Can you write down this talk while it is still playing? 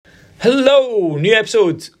Hello, new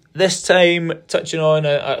episode. This time touching on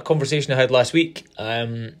a conversation I had last week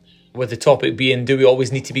with the topic being, do we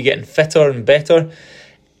always need to be getting fitter and better?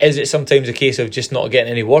 Is it sometimes a case of just not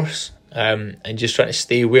getting any worse and just trying to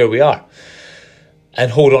stay where we are and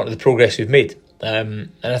hold on to the progress we've made? And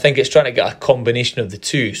I think it's trying to get a combination of the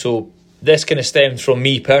two. So this kind of stems from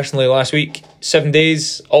me personally last week. 7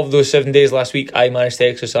 days. Of those 7 days last week, I managed to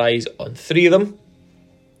exercise on 3 of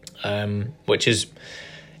them, which is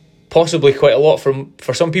possibly quite a lot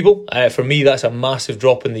for some people. For me, that's a massive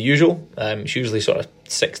drop in the usual. It's usually sort of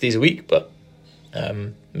 6 days a week, but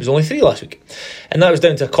it was only 3 last week. And that was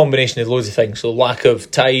down to a combination of loads of things. So lack of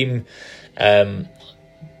time,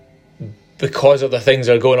 because other things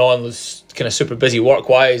are going on, was kind of super busy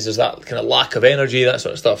work-wise, there's that kind of lack of energy, that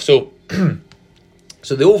sort of stuff. So,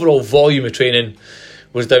 so the overall volume of training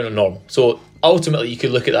was down on normal. So ultimately, you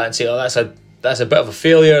could look at that and say, oh, that's a bit of a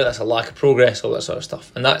failure, that's a lack of progress, all that sort of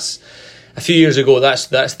stuff. And that's, a few years ago, that's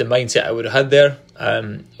the mindset I would have had there.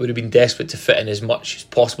 Would have been desperate to fit in as much as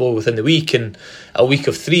possible within the week, and a week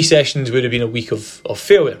of 3 sessions would have been a week of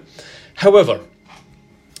failure. However,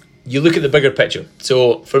 you look at the bigger picture.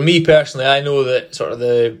 So for me personally, I know that sort of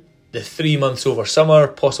the 3 months over summer,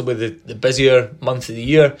 possibly the busier month of the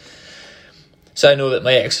year, so I know that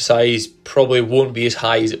my exercise probably won't be as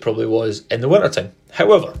high as it probably was in the wintertime.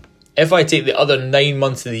 However, if I take the other 9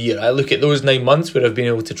 months of the year, I look at those 9 months where I've been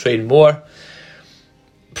able to train more,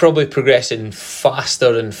 probably progressing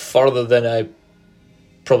faster and further than I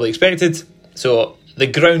probably expected. So the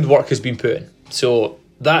groundwork has been put in. So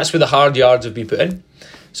that's where the hard yards have been put in.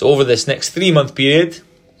 So over this next 3 month period,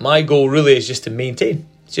 my goal really is just to maintain.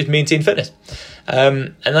 It's just maintain fitness.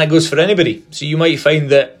 And that goes for anybody. So you might find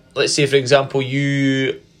that, let's say for example,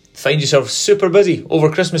 you find yourself super busy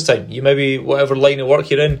over Christmas time. You maybe, whatever line of work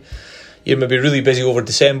you're in, you're maybe really busy over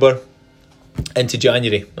December into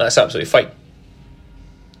January. That's absolutely fine.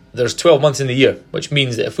 There's 12 months in the year, which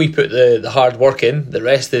means that if we put the hard work in the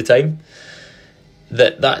rest of the time,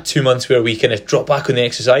 that 2 months where we kind of drop back on the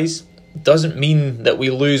exercise doesn't mean that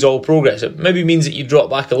we lose all progress. It maybe means that you drop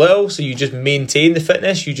back a little, so you just maintain the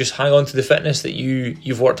fitness, you just hang on to the fitness that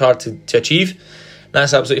you've worked hard to achieve. And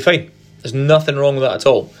that's absolutely fine. There's nothing wrong with that at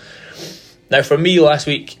all. Now for me last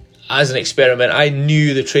week, as an experiment, I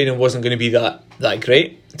knew the training wasn't going to be that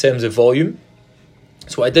great in terms of volume.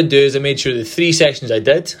 So what I did do is I made sure the 3 sessions I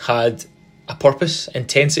did had a purpose,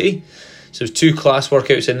 intensity. So there's 2 class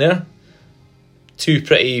workouts in there, 2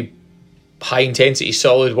 pretty high intensity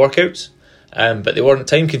solid workouts, but they weren't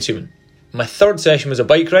time consuming. My 3rd session was a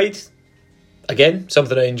bike ride. Again,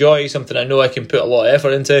 something I enjoy, something I know I can put a lot of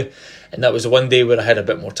effort into, and that was the one day where I had a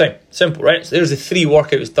bit more time. Simple, right? So there's the 3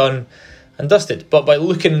 workouts done and dusted. But by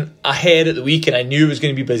looking ahead at the week, and I knew it was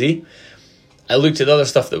going to be busy, I looked at other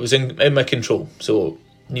stuff that was in my control. So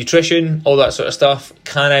nutrition, all that sort of stuff.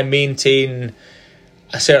 Can I maintain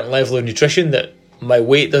a certain level of nutrition that my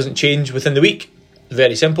weight doesn't change within the week?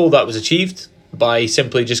 Very simple. That was achieved by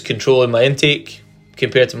simply just controlling my intake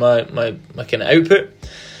compared to my kind of output.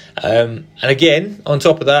 And again, on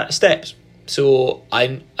top of that, steps. So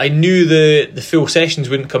I knew the full sessions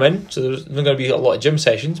wouldn't come in, so there's not going to be a lot of gym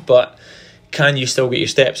sessions, but can you still get your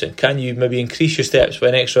steps in? Can you maybe increase your steps by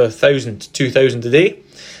an extra 1,000, 2,000 a day?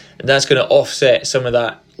 And that's going to offset some of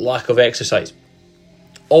that lack of exercise.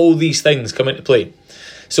 All these things come into play.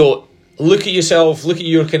 So look at yourself, look at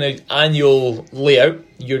your kind of annual layout,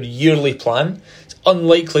 your yearly plan. It's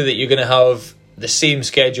unlikely that you're going to have the same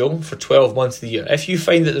schedule for 12 months of the year. If you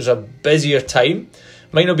find that there's a busier time,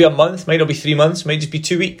 might not be a month, might not be 3 months, might just be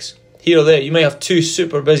 2 weeks. Here or there, you might have 2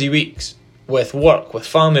 super busy weeks with work, with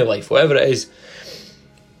family life, whatever it is.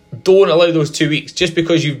 Don't allow those 2 weeks. Just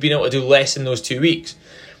because you've been able to do less in those 2 weeks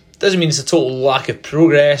doesn't mean it's a total lack of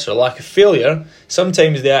progress or lack of failure.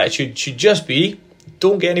 Sometimes the attitude should just be,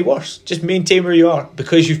 don't get any worse. Just maintain where you are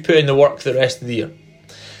because you've put in the work the rest of the year.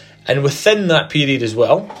 And within that period as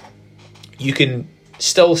well, you can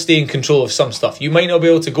still stay in control of some stuff. You might not be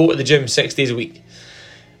able to go to the gym 6 days a week,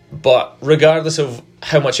 but regardless of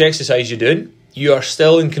how much exercise you're doing, you are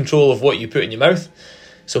still in control of what you put in your mouth.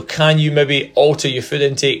 So can you maybe alter your food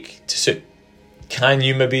intake to suit? Can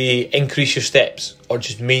you maybe increase your steps or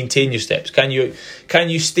just maintain your steps? Can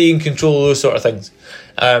you stay in control of those sort of things?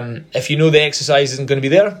 If you know the exercise isn't going to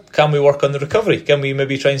be there, can we work on the recovery? Can we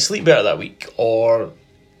maybe try and sleep better that week or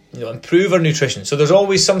improve our nutrition? So there's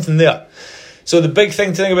always something there. So the big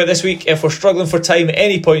thing to think about this week, if we're struggling for time at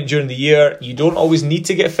any point during the year, you don't always need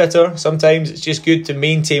to get fitter. Sometimes it's just good to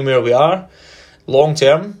maintain where we are. Long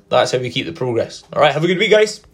term, that's how we keep the progress. All right, have a good week, guys.